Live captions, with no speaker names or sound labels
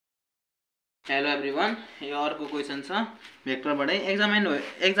Hello everyone. यो अर्को question छ भेक्टरबाटै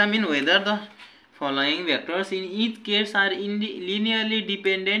examine whether the following vectors in each case are linearly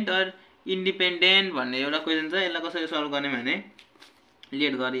dependent or independent भन्ने एउटा question छ। यसलाई कसरी सल्भ गर्ने भने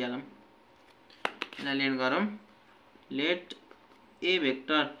लेट गरिहालौं। यसलाई लेट गरौँ। Late a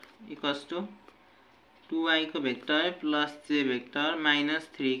vector equals to 2i को vector plus j vector minus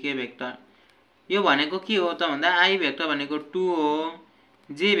 3k vector. यो भनेको के हो त भन्दा i भेक्टर भनेको 2 हो,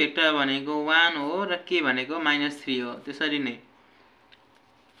 j भेक्टर भनेको 1 हो र k भनेको -3 हो। त्यसरी नै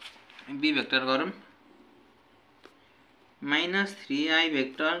b भेक्टर गरौँ। -3i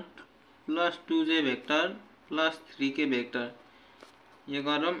vector plus 2j vector plus 3k vector. यो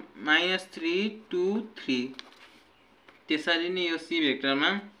गरौँ -3 2 3। त्यसरी नै यो c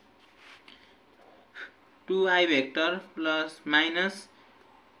भेक्टरमा 2i vector plus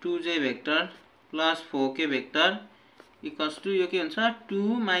 -2j vector plus 4k vector equals two यो के हुन्छ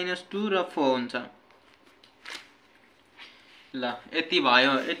 2 -2 र 4 हुन्छ। ल यति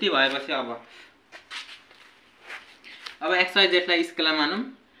भयो। यति भएपछि अब xyz लाई स्केलर मानौं।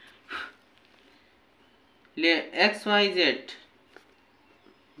 ले xyz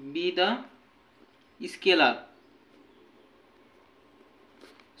be the scalar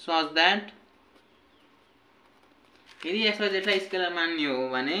such that यदि xyz लाई स्केलर मान्ने हो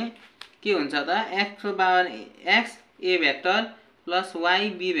भने के हुन्छ त x को power x a vector plus y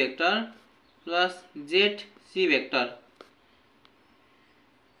b vector plus z c vector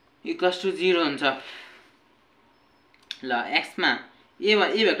equals two 0 हुन्छ। ल x मा a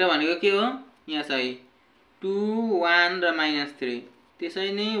भेक्टर भनेको के हो यहाँ चाहिँ 2 1 र -3। त्यसै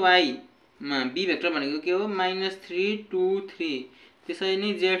नै y मा b भेक्टर भनेको के हो -3 2 3। त्यसै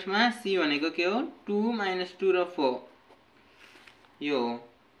नै z मा c भनेको के हो 2 -2 र 4 यो हो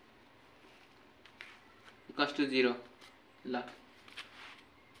इक्वल्स टू 0। ल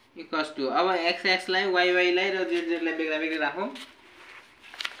इक्वल्स टू अब x लाई y लाई र z लाई बेग्ला बेग्लै राखौं।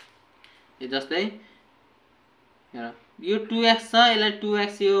 यो जस्तै हेर यो 2x छ, यसलाई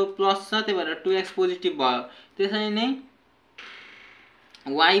 2x यो प्लस छ त्यही भएर 2x पोजिटिभ भयो। त्यसै नै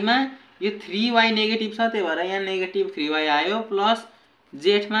y मा यो 3y नेगेटिभ छ त्यही भएर यहाँ नेगेटिभ 3y आयो प्लस z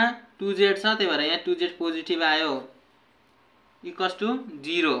मा 2z छ त्यही भएर यहाँ 2z पोजिटिभ आयो इक्वल्स टू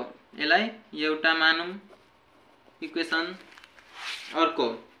 0। यसलाई एउटा मानौं इक्वेसन। अर्को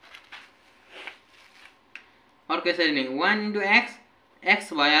यसरी नै 1 into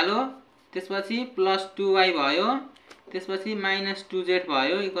x भइहाल्यो, त्यसपछि प्लस 2y भयो, त्यसपछि -2z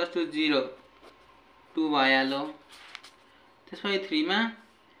भयो इक्वल्स टू 0 2 भइहाल्यो। त्यसपछि 3 मा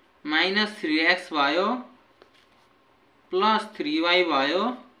 -3x भयो प्लस 3y भयो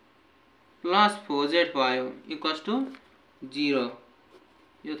प्लस 4z भयो इक्वल्स टू 0।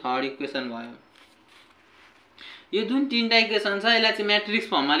 यो थर्ड इक्वेसन भयो। यो जुन तीनटा इक्वेसन छ यसलाई चाहिँ म्याट्रिक्स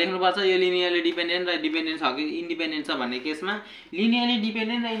फर्ममा लेख्नुपर्छ। यो लिनियरली डिपेन्डेन्ट र डिपेन्डेन्ट छ कि इन्डिपेन्डेन्ट छ भन्ने केसमा लिनियरली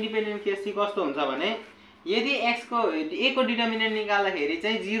डिपेन्डेन्ट र इन्डिपेन्डेन्ट केस चाहिँ कस्तो हुन्छ भने यदि x को a को डिटर्मिनेन्ट निकाल्दाखेरि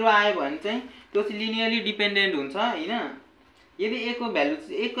चाहिँ 0 आयो भने चाहिँ त्यो चाहिँ लिनियरली डिपेन्डेन्ट हुन्छ हैन। यदि a को भ्यालु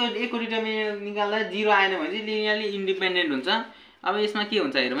a को डिटर्मिनेन्ट निकाल्दा 0 आएन भने चाहिँ लिनियरली इन्डिपेन्डेन्ट हुन्छ। अब यसमा के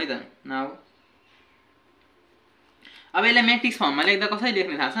हुन्छ हेरौँ है त। नाउ अब यसलाई म्याट्रिक्स फर्ममा लेख्दा कसरी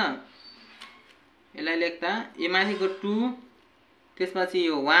लेख्ने थाहा छ? यसलाई लेख्दा a माथिको 2 त्यसपछि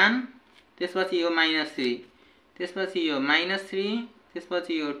यो 1 त्यसपछि यो -3 त्यसपछि यो -3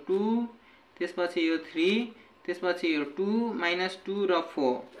 त्यसपछि यो 2 त्यसपछि यो 3 त्यसपछि यो 2 -2 र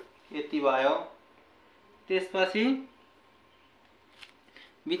 4 यति भयो। त्यसपछि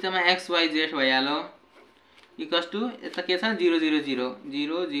बिचमा x y z भइहाल्यो इक्वल्स टू यता के छ 0 0 0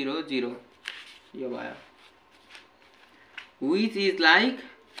 0 0 0 यो भयो। which is like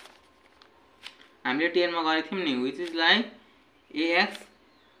हामीले 10 मा गरेको थियौं नि which is like ax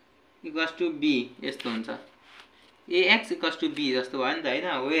equals to b यस्तो हुन्छ। ax equals to b जस्तो भयो नि त हैन।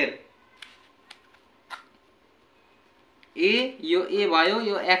 where a यो a भयो,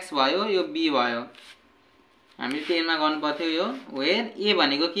 यो x भयो, यो b भयो। हामीले 10 मा गर्नु पर्थ्यो यो where a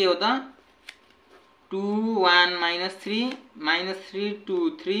भनेको के हो त 2 1 -3 -3 2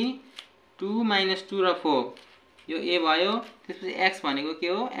 3 2 -2 र 4 यो a भयो। त्यसपछि x भनेको के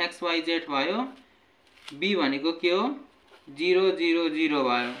हो x y z भयो, b भनेको के हो 0 0 0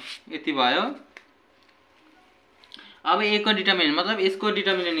 भयो यति भयो। अब a को डिटर्मिनेन्ट मतलब यसको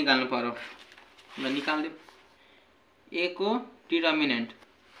डिटर्मिनेन्ट निकाल्नु पर्यो। ल निकाल्दियौ। a को डिटर्मिनेन्ट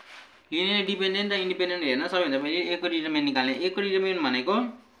लिनियर डिपेन्डेन्ट र इन्डिपेन्डेन्ट हेर्न सबैभन्दा पहिले a को डिटर्मिनेन्ट निकाल्ने। a को डिटर्मिनेन्ट भनेको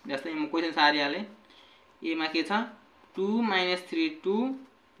जस्तै म क्वेशन सारिहाले। a मा के छ 2 -3 2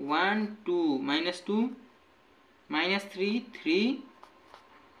 1 2 -2 -3 3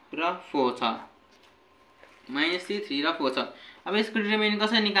 र 4 छ। -3 3 र 4 छ। अब यसको डिटर्मिनेन्ट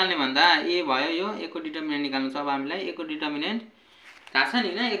कसरी निकाल्ने भन्दा ए भयो यो ए को डिटर्मिनेन्ट निकाल्नु छ। अब हामीलाई ए को डिटर्मिनेन्ट थाहा छ नि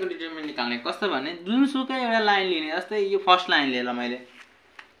हैन। ए को डिटर्मिनेन्ट निकाल्ने कस्तो भने जुनसुकै एउटा लाइन लिने, जस्तै यो फर्स्ट लाइन लिएँ ल मैले।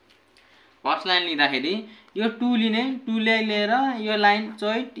 फर्स्ट लाइन लिँदाखेरि यो 2 लिने, 2 लिएर यो लाइन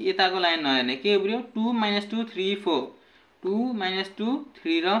चोइट यताको लाइन नहेर्ने के उब्रियो 2 - 2 3 4 2 - 2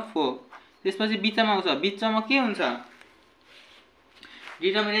 3 र 4। त्यसपछि बिचमा आउँछ, बिचमा के हुन्छ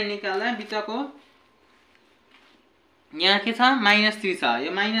डिटर्मिनेन्ट निकाल्दा बिचको यहाँ के छ -3 छ।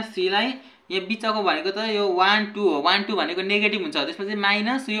 यो -3 लाई यो बिचको भनेको त यो 1 2 हो। 1 2 भनेको नेगेटिभ हुन्छ, त्यसपछि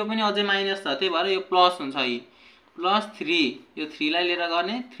माइनस यो पनि अझै माइनस छ, त्यही भएर यो प्लस हुन्छ। यी +3 यो 3 लाई लिएर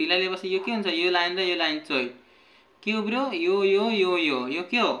गर्ने, 3 लाई लिएपछि यो के हुन्छ यो लाइन र यो लाइन चोइट के उब्रियो यो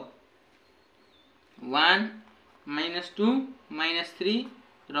के हो 1 - 2 - 3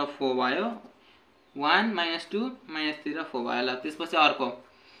 र 4 भयो। 1 - 2 - 3 र 4 भयो। ल त्यसपछि अर्को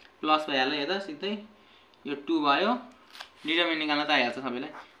प्लस भइहाल्यो हेर्दा सिधै यो 2 भयो। डिटर्मिनेन्ट निकाल्न त आइहाल्छ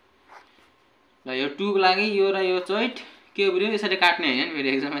सबैलाई। ल यो 2 को लागि यो र यो चोइट के उब्रियो यसरी काट्ने हैन फेरि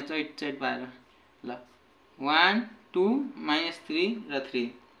एक्जाममा चोइट पाएर। ल 1 2 - 3 र 3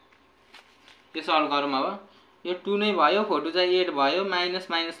 यो सल्भ गरौँ। अब यो 2 नै भयो, 4 2 8 भयो, माइनस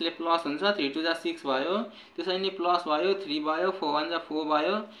माइनसले प्लस हुन्छ, 3 2 6 भयो, त्यसरी नै प्लस भयो, 3 भयो, 4 1 4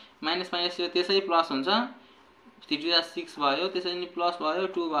 भयो, माइनस माइनस यो त्यसै प्लस हुन्छ, 3 2 6 भयो, त्यसरी नै प्लस भयो,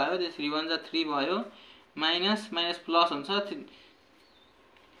 2 भयो, त्यस 3 1 3 भयो, माइनस माइनस प्लस हुन्छ,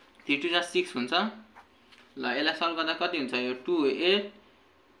 3 2 6 हुन्छ। ल यसलाई सल्भ गर्दा कति हुन्छ यो 2 8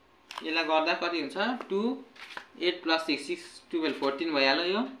 यसलाई गर्दा कति हुन्छ 2 8 + 6 6 12 14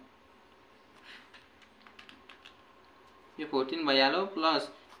 भइहाल्यो। यो 14 भइहाल्यो प्लस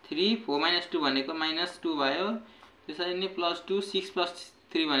 3 4 - 2 भनेको -2 भयो, त्यसरी नै +2 6 +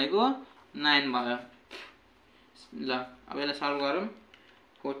 3 भनेको 9 भयो। ल अब यसलाई सल्भ गरौँ।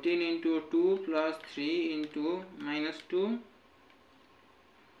 14 × 2 + 3 × -2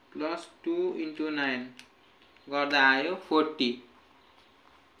 + 2 × 9 गर्दा आयो 40।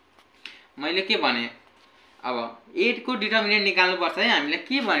 मैले के भने अब 8 को डिटर्मिनेन्ट निकाल्नु पर्छ है। हामीले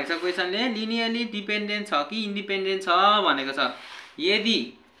के भनेको छ क्वेशनले लिनियरली डिपेन्डेन्ट छ कि इन्डिपेन्डेन्ट छ भनेको छ। यदि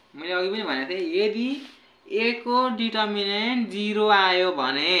मैले अघि पनि भनेको थिएँ यदि a को डिटर्मिनेन्ट 0 आयो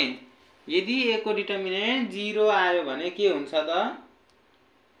भने, यदि a को डिटर्मिनेन्ट 0 आयो भने के हुन्छ त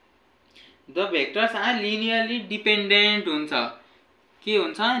the vectors are linearly dependent हुन्छ। के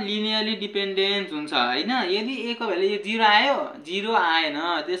हुन्छ लिनियरली डिपेन्डेन्ट हुन्छ हैन। यदि a को भ्यालु 0 आयो 0 आएन,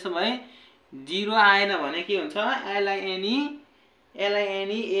 त्यसो भए 0 आएन भने के हुन्छ LINE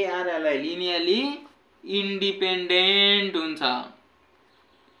ARLI लिनियरली इन्डिपेन्डेन्ट हुन्छ।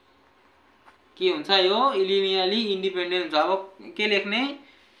 के हुन्छ यो लिनियरली इन्डिपेन्डेन्ट हुन्छ। अब के लेख्ने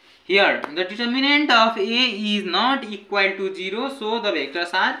here the determinant of a is not equal to 0 so the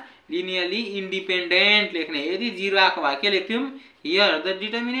vectors are linearly independent लेख्ने। यदि 0 आएको भए के लेख्थ्यौं here the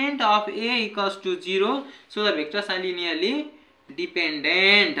determinant of a equals to 0 so the vectors are linearly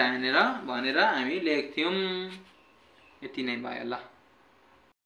dependent भनेर हामी लेख्थ्यौं। यति नै भयो ल।